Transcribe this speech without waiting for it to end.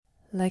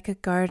Like a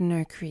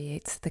gardener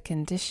creates the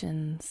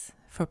conditions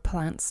for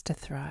plants to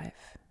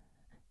thrive,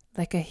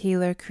 like a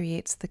healer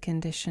creates the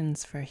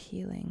conditions for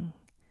healing,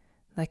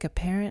 like a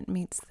parent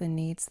meets the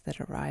needs that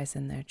arise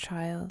in their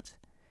child,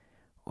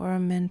 or a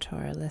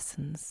mentor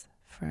listens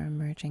for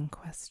emerging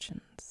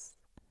questions.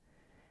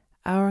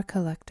 Our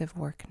collective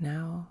work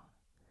now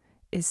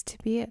is to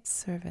be at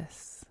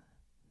service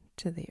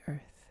to the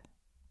earth.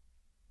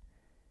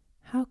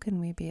 How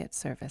can we be at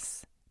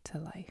service to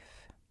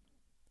life?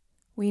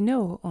 We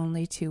know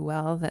only too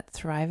well that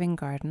thriving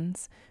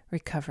gardens,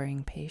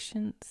 recovering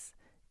patients,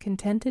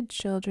 contented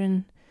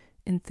children,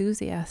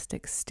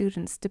 enthusiastic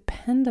students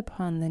depend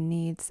upon the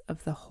needs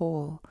of the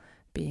whole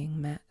being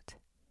met.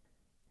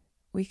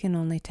 We can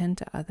only tend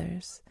to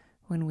others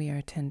when we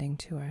are tending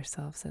to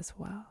ourselves as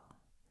well.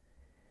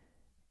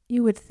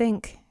 You would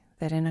think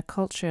that in a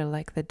culture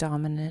like the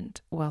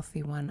dominant,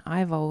 wealthy one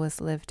I've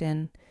always lived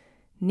in,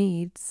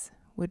 needs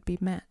would be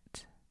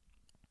met.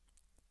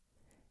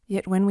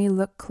 Yet when we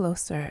look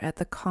closer at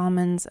the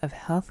commons of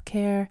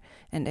healthcare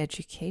and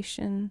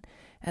education,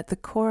 at the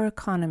core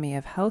economy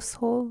of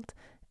household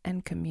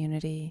and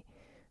community,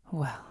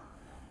 well,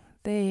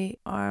 they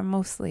are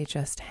mostly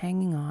just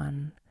hanging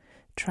on,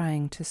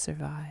 trying to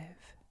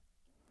survive.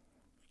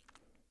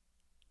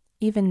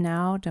 Even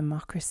now,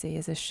 democracy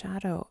is a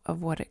shadow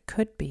of what it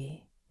could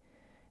be,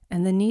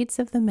 and the needs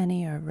of the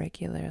many are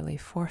regularly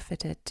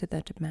forfeited to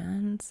the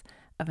demands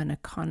of an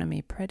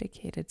economy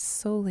predicated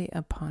solely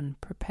upon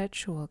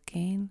perpetual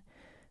gain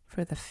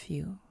for the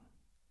few.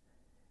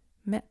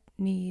 Met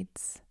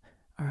needs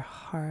are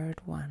hard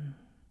won.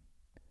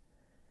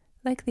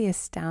 Like the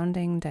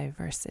astounding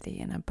diversity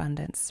and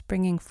abundance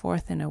springing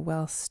forth in a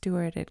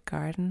well-stewarded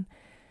garden,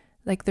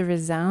 like the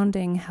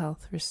resounding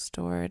health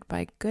restored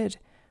by good,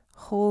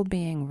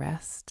 whole-being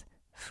rest,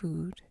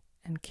 food,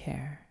 and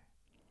care.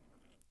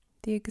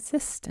 The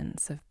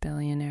existence of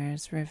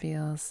billionaires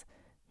reveals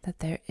that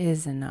there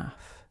is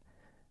enough,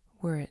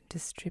 were it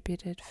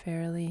distributed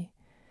fairly.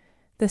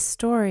 The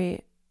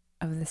story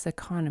of this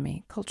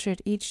economy,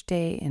 cultured each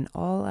day in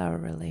all our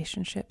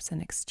relationships and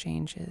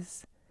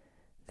exchanges,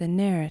 the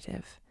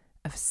narrative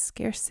of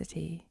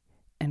scarcity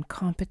and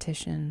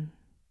competition,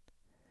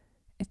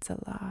 it's a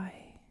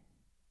lie.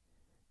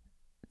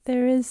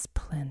 There is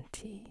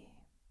plenty.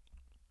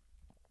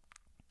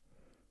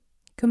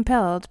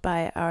 Compelled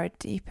by our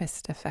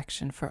deepest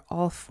affection for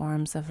all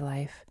forms of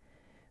life,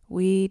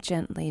 we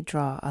gently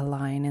draw a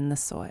line in the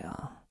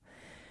soil.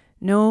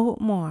 No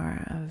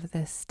more of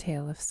this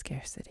tale of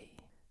scarcity.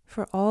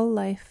 For all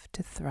life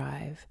to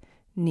thrive,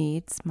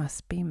 needs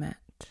must be met.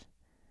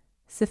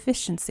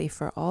 Sufficiency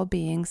for all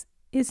beings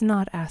is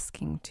not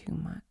asking too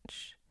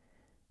much.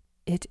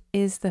 It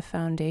is the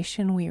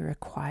foundation we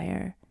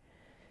require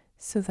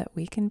so that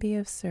we can be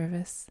of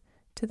service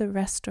to the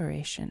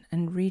restoration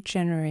and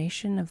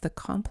regeneration of the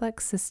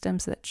complex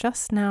systems that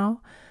just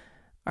now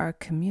are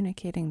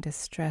communicating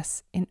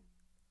distress in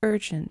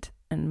urgent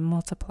and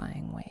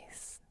multiplying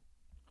ways.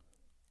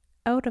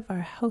 Out of our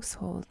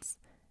households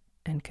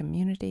and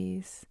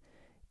communities,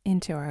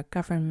 into our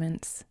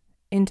governments,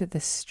 into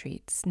the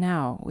streets,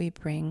 now we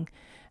bring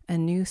a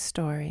new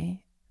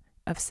story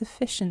of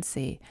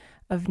sufficiency,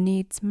 of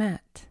needs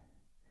met.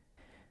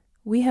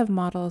 We have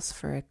models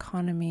for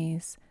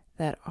economies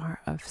that are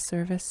of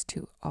service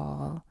to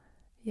all,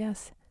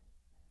 yes,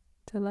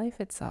 to life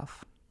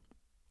itself.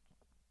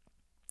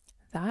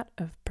 That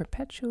of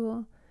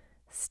perpetual,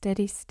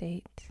 steady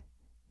state,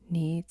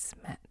 needs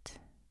met.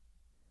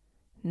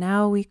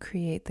 Now we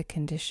create the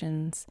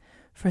conditions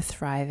for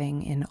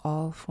thriving in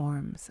all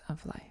forms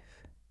of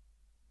life.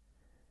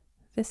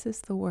 This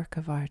is the work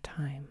of our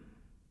time.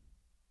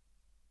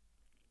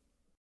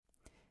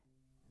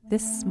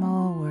 This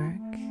small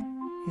work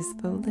is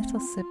the little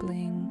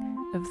sibling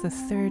of the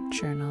third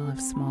journal of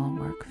small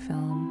work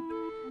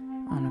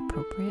film on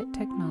appropriate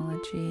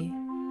technology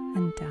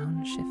and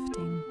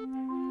downshifting,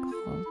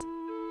 called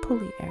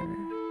Pulley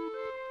Error.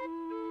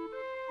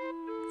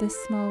 This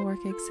small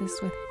work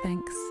exists with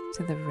thanks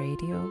to the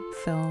radio,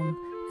 film,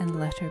 and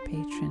letter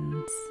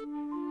patrons.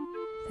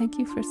 Thank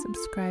you for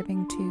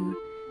subscribing to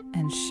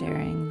and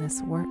sharing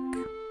this work.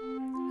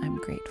 I'm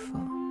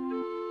grateful.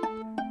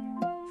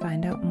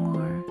 Find out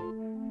more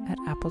at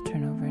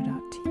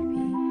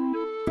appleturnover.tv.